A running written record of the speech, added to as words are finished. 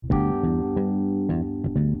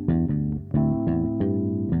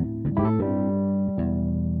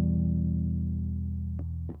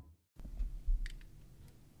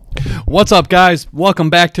What's up, guys? Welcome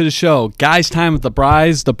back to the show. Guys Time with the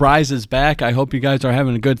Brise. The Brise is back. I hope you guys are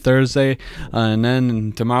having a good Thursday. And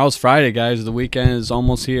then tomorrow's Friday, guys. The weekend is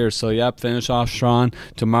almost here. So, yep, finish off strong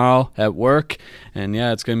tomorrow at work. And,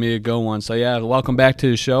 yeah, it's going to be a good one. So, yeah, welcome back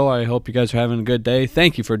to the show. I hope you guys are having a good day.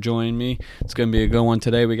 Thank you for joining me. It's going to be a good one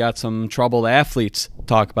today. We got some troubled athletes to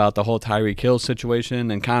talk about the whole Tyreek Hill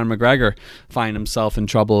situation, and Conor McGregor find himself in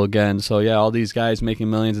trouble again. So, yeah, all these guys making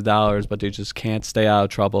millions of dollars, but they just can't stay out of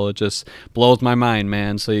trouble. It just blows my mind,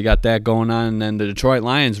 man. So you got that going on. And then the Detroit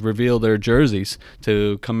Lions reveal their jerseys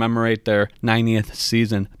to commemorate their 90th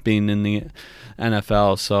season being in the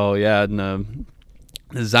NFL. So, yeah, and the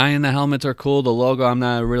design of the helmets are cool. The logo I'm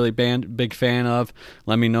not a really big fan of.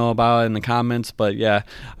 Let me know about it in the comments. But, yeah,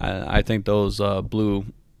 I think those blue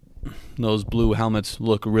helmets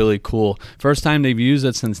look really cool. First time they've used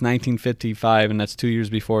it since 1955, and that's 2 years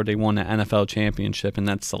before they won the NFL championship, and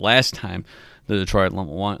that's the last time the Detroit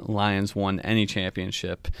Lions won any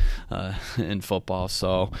championship in football.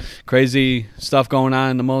 So crazy stuff going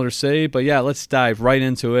on in the Motor City. But, yeah, let's dive right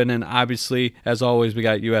into it. And obviously, as always, we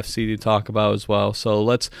got UFC to talk about as well. So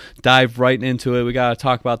let's dive right into it. We got to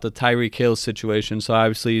talk about the Tyreek Hill situation. So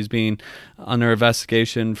obviously he's being under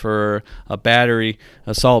investigation for a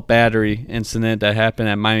assault battery incident that happened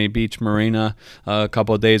at Miami Beach Marina a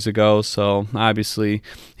couple of days ago. So obviously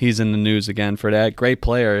he's in the news again for that. Great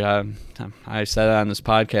player. I said it on this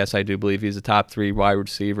podcast. I do believe he's a top 3 wide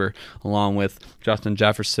receiver, along with Justin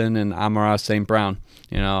Jefferson and Amon-Ra St. Brown.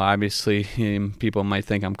 You know, obviously people might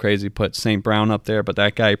think I'm crazy to put St. Brown up there, but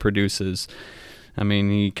that guy produces. I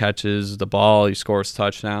mean, he catches the ball, he scores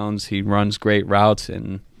touchdowns, he runs great routes,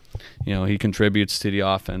 and you know, he contributes to the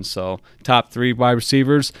offense. So top 3 wide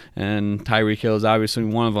receivers, and Tyreek Hill is obviously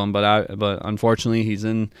one of them. But unfortunately, he's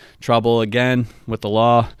in trouble again with the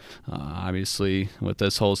law, obviously, with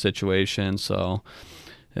this whole situation. So,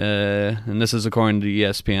 and this is according to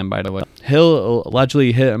ESPN, by the way. Hill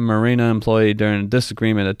allegedly hit a marina employee during a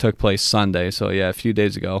disagreement that took place Sunday. So, yeah, a few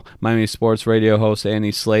days ago. Miami Sports Radio host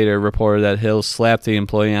Andy Slater reported that Hill slapped the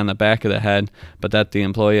employee on the back of the head, but that the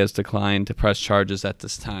employee has declined to press charges at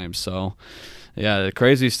this time. So, yeah, the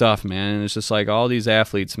crazy stuff, man. And it's just like all these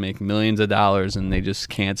athletes make millions of dollars and they just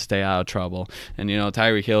can't stay out of trouble. And, you know,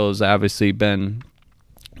 Tyreek Hill has obviously been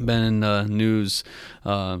in the news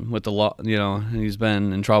with the law. You know, he's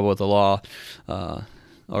been in trouble with the law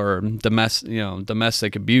or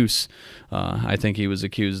domestic abuse. I think he was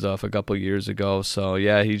accused of a couple of years ago. So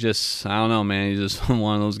yeah, I don't know, man. He's just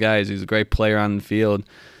one of those guys. He's a great player on the field.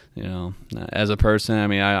 You know, as a person, I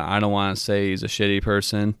mean, I don't want to say he's a shitty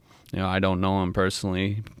person. You know, I don't know him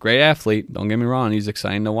personally. Great athlete. Don't get me wrong. He's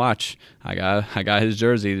exciting to watch. I got his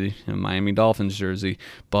jersey, the Miami Dolphins jersey,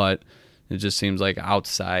 but it just seems like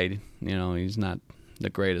outside, you know, he's not the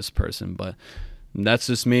greatest person. But that's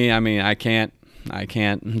just me. I mean, I can't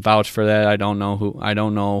vouch for that. I don't know who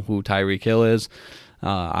Tyreek Hill is.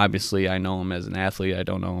 Obviously, I know him as an athlete. I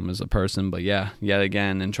don't know him as a person. But yeah, yet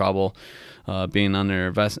again in trouble, being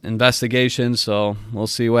under investigation. So we'll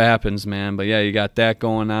see what happens, man. But yeah, you got that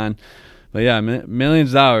going on. But yeah,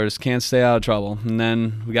 millions of dollars, can't stay out of trouble. And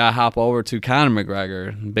then we got to hop over to Conor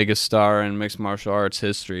McGregor, biggest star in mixed martial arts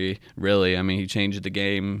history, really. I mean, he changed the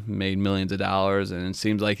game, made millions of dollars, and it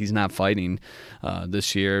seems like he's not fighting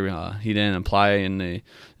this year. He didn't apply in the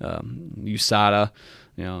USADA,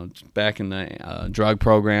 you know, back in the drug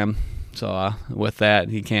program. So with that,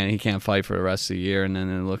 he can't fight for the rest of the year, and then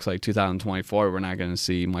it looks like 2024 we're not going to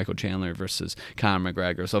see Michael Chandler versus Conor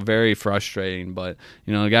McGregor. So very frustrating, but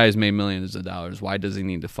you know the guy's made millions of dollars. Why does he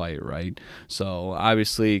need to fight, right? So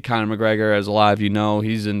obviously Conor McGregor, as a lot of you know,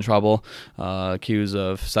 he's in trouble, accused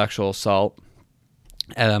of sexual assault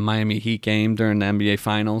at a Miami Heat game during the NBA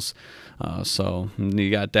Finals. So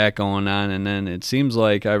you got that going on, and then it seems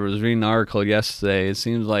like I was reading an article yesterday. It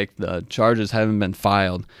seems like the charges haven't been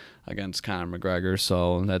filed against Conor McGregor,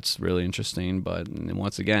 so that's really interesting. But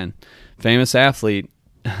once again, famous athlete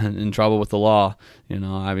in trouble with the law. You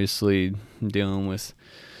know, obviously dealing with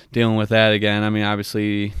that again. I mean,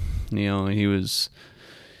 obviously, you know, he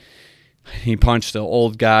punched an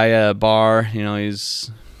old guy at a bar. You know,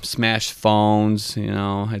 he's smashed phones. You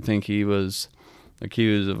know, I think he was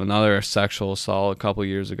accused of another sexual assault a couple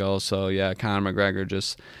years ago. So yeah, Conor McGregor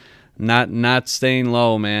just not staying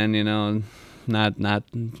low, man. You know. Not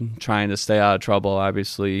trying to stay out of trouble.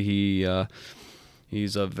 Obviously,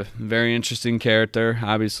 he's a very interesting character.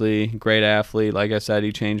 Obviously, great athlete. Like I said,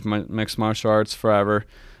 he changed mixed martial arts forever.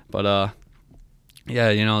 But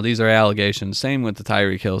yeah, you know, these are allegations. Same with the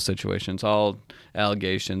Tyreek Hill situation. It's all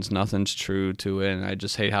allegations. Nothing's true to it. And I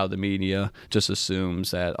just hate how the media just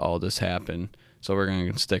assumes that all this happened So we're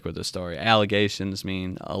going to stick with the story. Allegations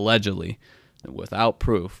mean allegedly, without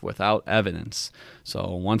proof, without evidence.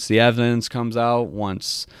 So once the evidence comes out,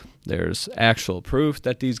 once there's actual proof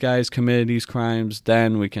that these guys committed these crimes,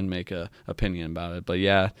 then we can make a opinion about it. But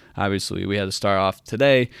yeah, obviously we had to start off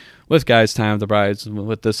today with Guys Time with the Brides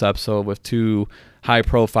with this episode with two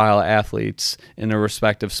high-profile athletes in their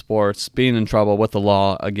respective sports being in trouble with the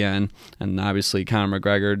law again, and obviously Conor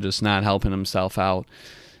McGregor just not helping himself out.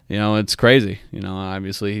 It's crazy.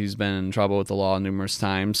 Obviously he's been in trouble with the law numerous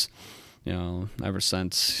times, ever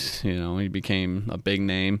since, he became a big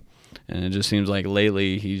name. And it just seems like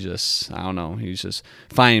lately he's just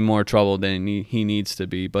finding more trouble than he needs to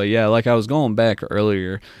be. But yeah, like I was going back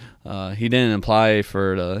earlier, he didn't apply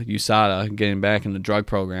for the USADA, getting back in the drug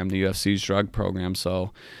program, the UFC's drug program.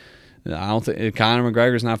 So I don't think Conor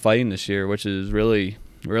McGregor's not fighting this year, which is really,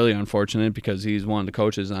 really unfortunate because he's one of the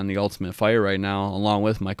coaches on The Ultimate Fighter right now, along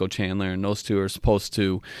with Michael Chandler, and those two are supposed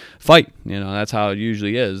to fight. That's how it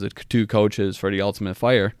usually is. The two coaches for The Ultimate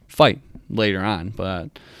Fighter fight later on, but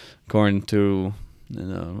according to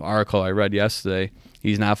the article I read yesterday,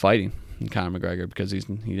 he's not fighting Conor McGregor because he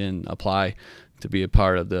didn't apply to be a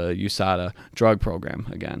part of the USADA drug program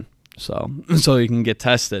again. So he can get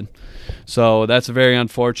tested. So that's very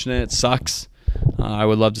unfortunate. It sucks. I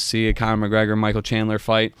would love to see a Conor McGregor-Michael Chandler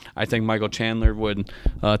fight. I think Michael Chandler would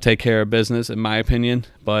take care of business, in my opinion.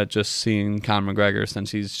 But just seeing Conor McGregor,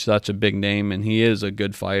 since he's such a big name and he is a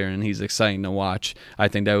good fighter and he's exciting to watch, I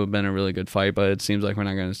think that would have been a really good fight. But it seems like we're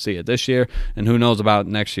not going to see it this year. And who knows about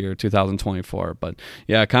next year, 2024. But,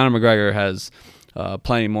 yeah, Conor McGregor has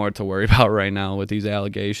plenty more to worry about right now with these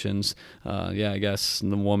allegations. I guess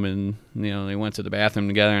the woman, they went to the bathroom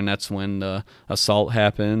together, and that's when the assault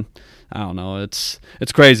happened. I don't know. It's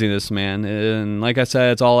craziness, man. And like I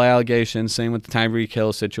said, it's all allegations. Same with the Tyreek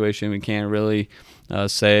Hill situation. We can't really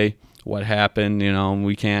say what happened.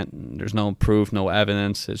 We can't. There's no proof, no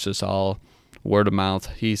evidence. It's just all word of mouth.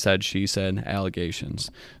 He said, she said,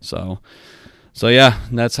 allegations. So yeah,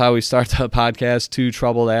 that's how we start the podcast. Two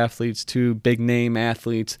troubled athletes, two big-name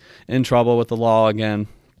athletes in trouble with the law again.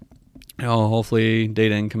 Hopefully they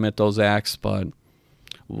didn't commit those acts, but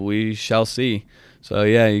we shall see. So,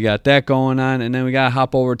 yeah, you got that going on, and then we got to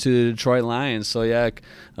hop over to the Detroit Lions. So, yeah,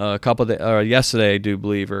 yesterday, I do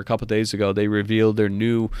believe, or a couple of days ago, they revealed their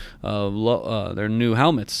new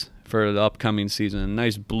helmets for the upcoming season. A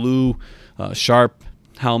nice blue, sharp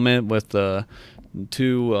helmet with the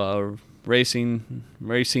two racing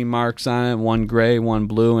marks on it, one gray, one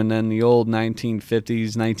blue, and then the old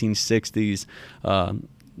 1950s, 1960s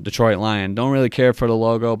Detroit Lion. Don't really care for the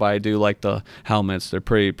logo, but I do like the helmets. They're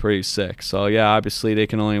pretty sick. So yeah, obviously they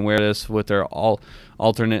can only wear this with their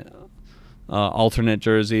alternate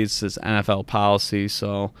jerseys. It's NFL policy,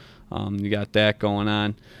 so you got that going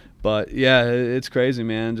on. But yeah, it's crazy,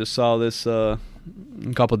 man. Just saw this a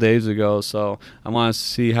couple days ago, so I want to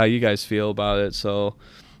see how you guys feel about it. So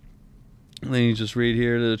let me just read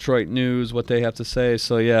here the Detroit News, what they have to say.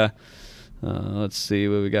 So yeah. Let's see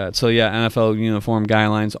what we got. So, yeah, NFL uniform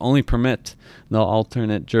guidelines only permit the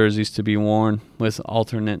alternate jerseys to be worn with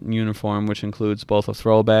alternate uniform, which includes both a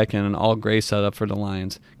throwback and an all-gray setup for the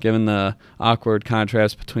Lions. Given the awkward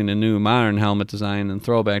contrast between the new modern helmet design and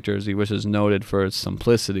throwback jersey, which is noted for its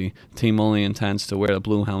simplicity, the team only intends to wear the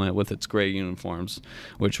blue helmet with its gray uniforms,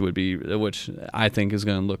 which I think is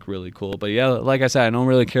going to look really cool. But, yeah, like I said, I don't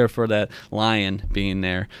really care for that lion being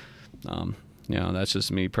there. That's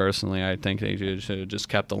just me personally. I think they should have just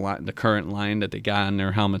kept the current line that they got on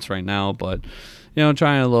their helmets right now. But,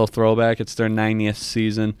 trying a little throwback. It's their 90th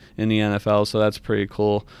season in the NFL, so that's pretty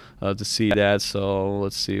cool to see that. So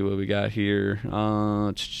let's see what we got here.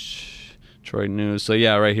 Detroit News. So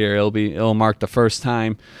yeah, right here it'll mark the first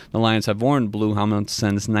time the Lions have worn blue helmets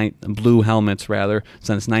since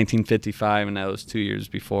 1955, and that was 2 years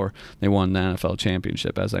before they won the NFL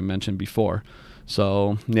championship, as I mentioned before.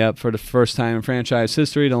 So, yeah, for the first time in franchise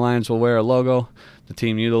history, the Lions will wear a logo the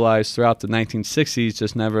team utilized throughout the 1960s,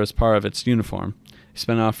 just never as part of its uniform.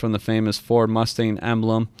 Spin off from the famous Ford Mustang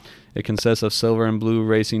emblem, it consists of silver and blue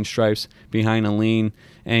racing stripes behind a lean,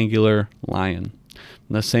 angular lion.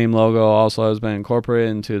 The same logo also has been incorporated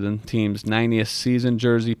into the team's 90th season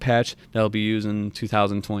jersey patch that will be used in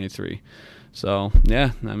 2023. So,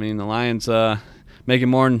 yeah, the Lions making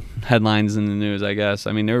more headlines in the news, I guess.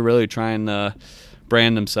 They're really trying to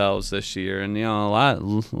brand themselves this year, and a lot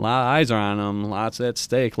of eyes are on them, lots at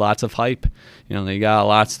stake, lots of hype. They got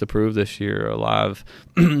lots to prove this year. A lot of,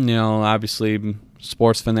 obviously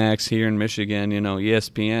sports fanatics here in Michigan,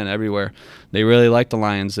 ESPN everywhere. They really like the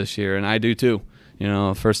Lions this year, and I do too.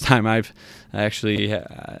 First time I've actually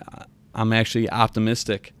I'm actually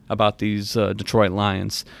optimistic about these Detroit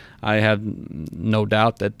Lions. I have no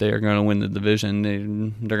doubt that they're going to win the division.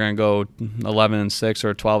 They're going to go 11-6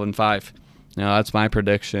 or 12-5. That's my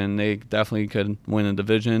prediction. They definitely could win a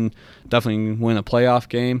division, definitely win a playoff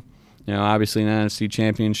game. Obviously an NFC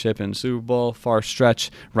Championship and Super Bowl, far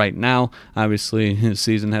stretch right now. Obviously, the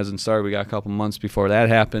season hasn't started. We got a couple months before that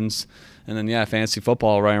happens. And then, fantasy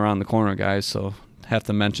football right around the corner, guys. So have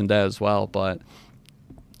to mention that as well. But,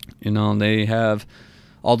 they have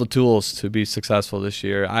all the tools to be successful this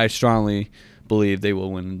year. I strongly believe they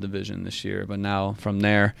will win the division this year. But now from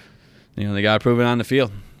there, they got to prove it on the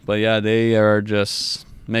field. But, they are just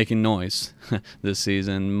making noise this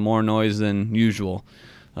season, more noise than usual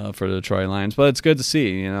for the Detroit Lions. But it's good to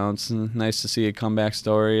see. It's nice to see a comeback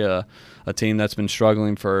story, a team that's been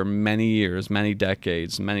struggling for many years, many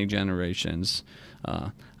decades, many generations.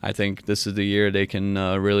 I think this is the year they can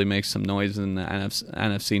really make some noise in the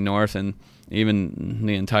NFC North and even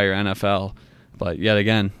the entire NFL. But yet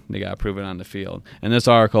again, they got to prove it on the field. And this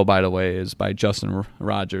article, by the way, is by Justin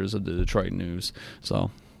Rogers of the Detroit News. So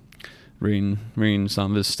reading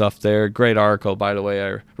some of his stuff there. Great article, by the way.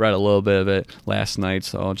 I read a little bit of it last night,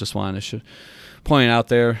 so I just wanted to point out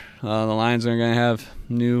there the Lions are going to have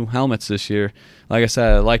new helmets this year. Like I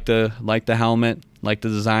said, I like the helmet, like the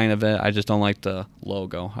design of it. I just don't like the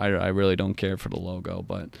logo. I really don't care for the logo,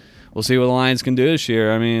 but we'll see what the Lions can do this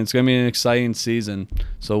year. I mean, it's going to be an exciting season,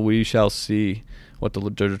 so we shall see what the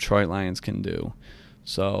Detroit Lions can do.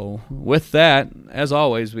 So with that, as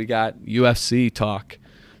always, we got UFC talk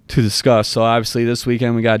to discuss. So obviously this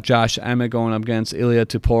weekend we got Josh Emmett going up against Ilia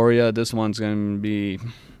Topuria. This one's going to be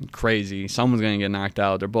crazy. Someone's going to get knocked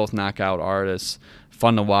out. They're both knockout artists.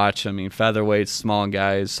 Fun to watch. I mean, featherweights, small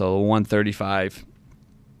guys, so 135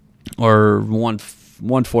 or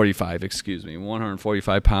 145,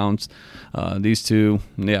 145 pounds. These two,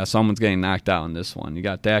 someone's getting knocked out in this one. You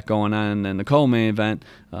got that going on. And then the co-main event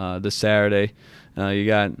this Saturday, you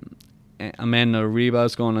got Amanda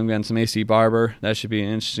Ribas going against Macy Barber. That should be an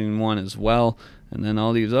interesting one as well. And then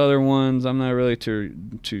all these other ones, I'm not really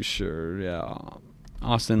too sure. Yeah,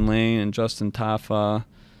 Austin Lane and Justin Tafa.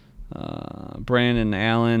 Brandon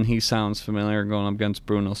Allen, he sounds familiar, going up against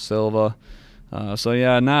Bruno Silva.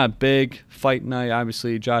 Not a big fight night.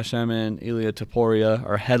 Obviously, Josh Emmett and Ilia Topuria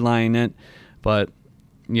are headlining it. But,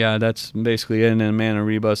 that's basically it. And Amanda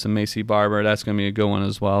Ribas and Macy Barber, that's going to be a good one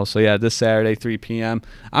as well. So, this Saturday, 3 p.m.,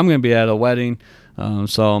 I'm going to be at a wedding.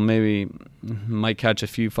 So maybe might catch a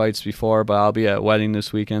few fights before, but I'll be at a wedding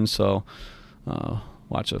this weekend. So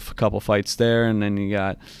watch a couple fights there. And then you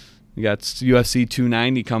got UFC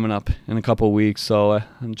 290 coming up in a couple weeks. So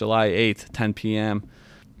on July 8th, 10 p.m.,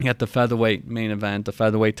 you got the featherweight main event. The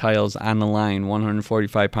featherweight titles on the line.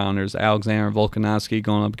 145-pounders. Alexander Volkanovski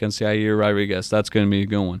going up against Yair Rodriguez. That's going to be a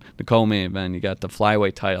good one. The co-main event, you got the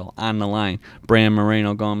flyweight title on the line. Brandon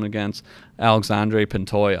Moreno going against Alexandre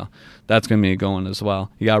Pantoja. That's going to be a good one as well.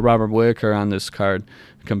 You got Robert Whittaker on this card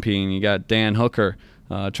competing. You got Dan Hooker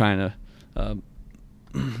trying to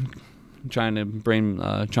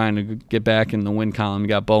get back in the win column. You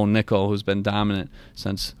got Bo Nickel, who's been dominant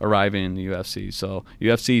since arriving in the UFC. So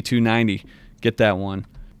UFC 290, get that one.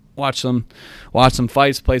 Watch some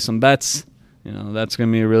fights, play some bets. That's going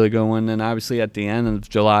to be a really good one. And obviously at the end of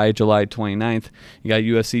July 29th, you got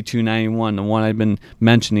UFC 291, the one I've been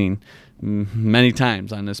mentioning many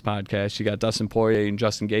times on this podcast. You got Dustin Poirier and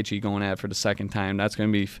Justin Gaethje going at it for the second time. That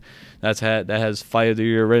has fight of the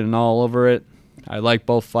year written all over it. I like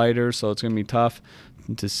both fighters, so it's going to be tough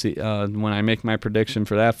to see when I make my prediction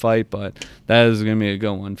for that fight, but that is going to be a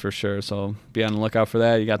good one for sure. So be on the lookout for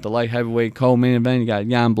that. You got the light heavyweight co-main event. You got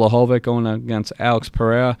Jan Blachowicz going against Alex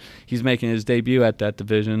Pereira. He's making his debut at that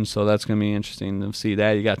division, so that's going to be interesting to see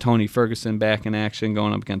that. You got Tony Ferguson back in action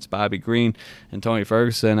going up against Bobby Green. And Tony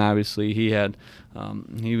Ferguson, obviously, he was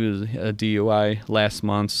a DUI last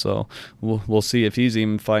month, so we'll see if he's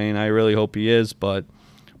even fighting. I really hope he is, but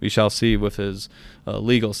we shall see with his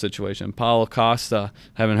legal situation. Paulo Costa,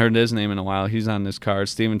 haven't heard his name in a while. He's on this card.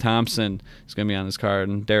 Stephen Thompson is going to be on this card.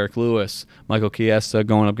 And Derek Lewis. Michael Chiesa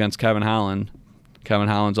going up against Kevin Holland. Kevin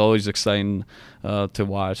Holland's always exciting to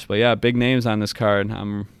watch. But, big names on this card.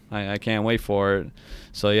 I can't wait for it.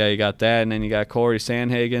 So, you got that. And then you got Corey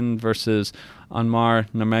Sandhagen versus Anwar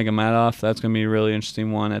Nurmagomedov. That's going to be a really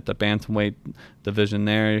interesting one at the bantamweight division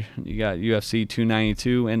there. You got UFC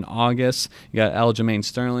 292 in August. You got Aljamain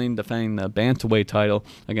Sterling defending the bantamweight title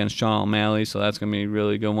against Sean O'Malley. So that's going to be a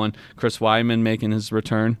really good one. Chris Weidman making his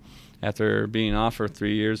return after being off for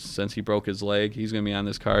 3 years since he broke his leg. He's going to be on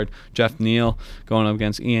this card. Jeff Neal going up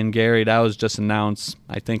against Ian Gary. That was just announced,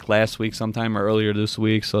 I think, last week sometime or earlier this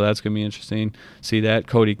week, so that's going to be interesting. See that.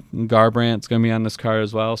 Cody Garbrandt's going to be on this card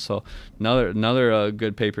as well, so another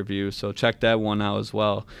good pay-per-view, so check that one out as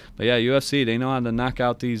well. But yeah, UFC, they know how to knock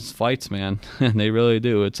out these fights, man. They really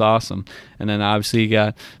do. It's awesome. And then obviously you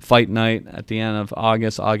got Fight Night at the end of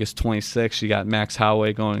August 26th. You got Max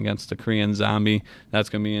Holloway going against the Korean Zombie. That's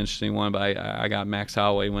going to be an interesting one, but I got Max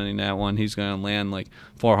Holloway winning that one. He's going to land like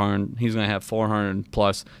 400. He's going to have 400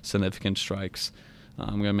 plus significant strikes.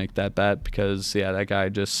 I'm going to make that bet because, yeah, that guy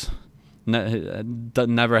just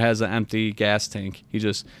never has an empty gas tank. He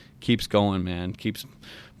just keeps going, man. Keeps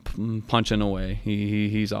punching away.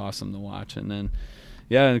 He's awesome to watch. And then,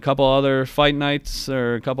 yeah, a couple other fight nights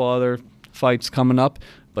or a couple other fights coming up.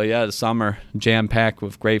 But yeah, the summer jam-packed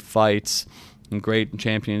with great fights and great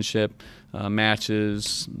championship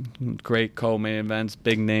matches, great co-main events,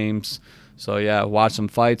 big names. So yeah, watch some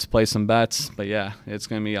fights, play some bets. But yeah, it's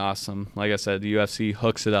going to be awesome. Like I said, the UFC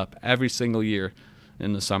hooks it up every single year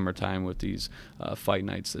in the summertime with these fight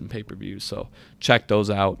nights and pay-per-views. So check those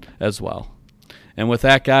out as well. And with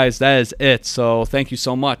that, guys, that is it. So thank you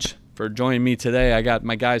so much for joining me today. I got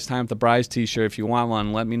my Guys Time with the Bryce t-shirt. If you want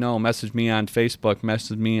one, let me know. Message me on Facebook.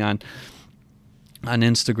 Message me on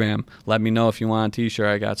Instagram. Let me know if you want a t-shirt.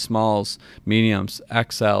 I got smalls, mediums,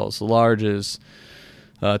 XLs, larges,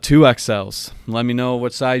 2XLs. Let me know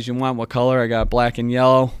what size you want, what color. I got black and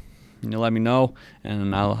yellow. You let me know,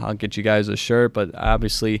 and I'll get you guys a shirt. But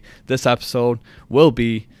obviously, this episode will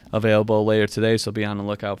be available later today, so be on the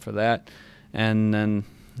lookout for that. And then,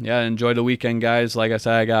 yeah, enjoy the weekend, guys. Like I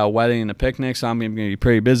said, I got a wedding and a picnic, so I'm going to be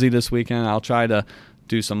pretty busy this weekend. I'll try to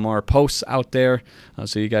do some more posts out there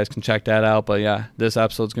so you guys can check that out. But, yeah, this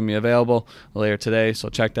episode's going to be available later today, so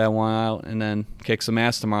check that one out. And then kick some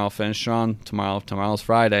ass tomorrow. Finish strong tomorrow. Tomorrow's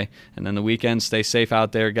Friday. And then the weekend, stay safe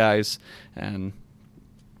out there, guys, and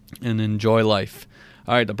enjoy life.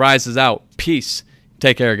 All right, the Bryce is out. Peace.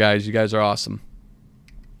 Take care, guys. You guys are awesome.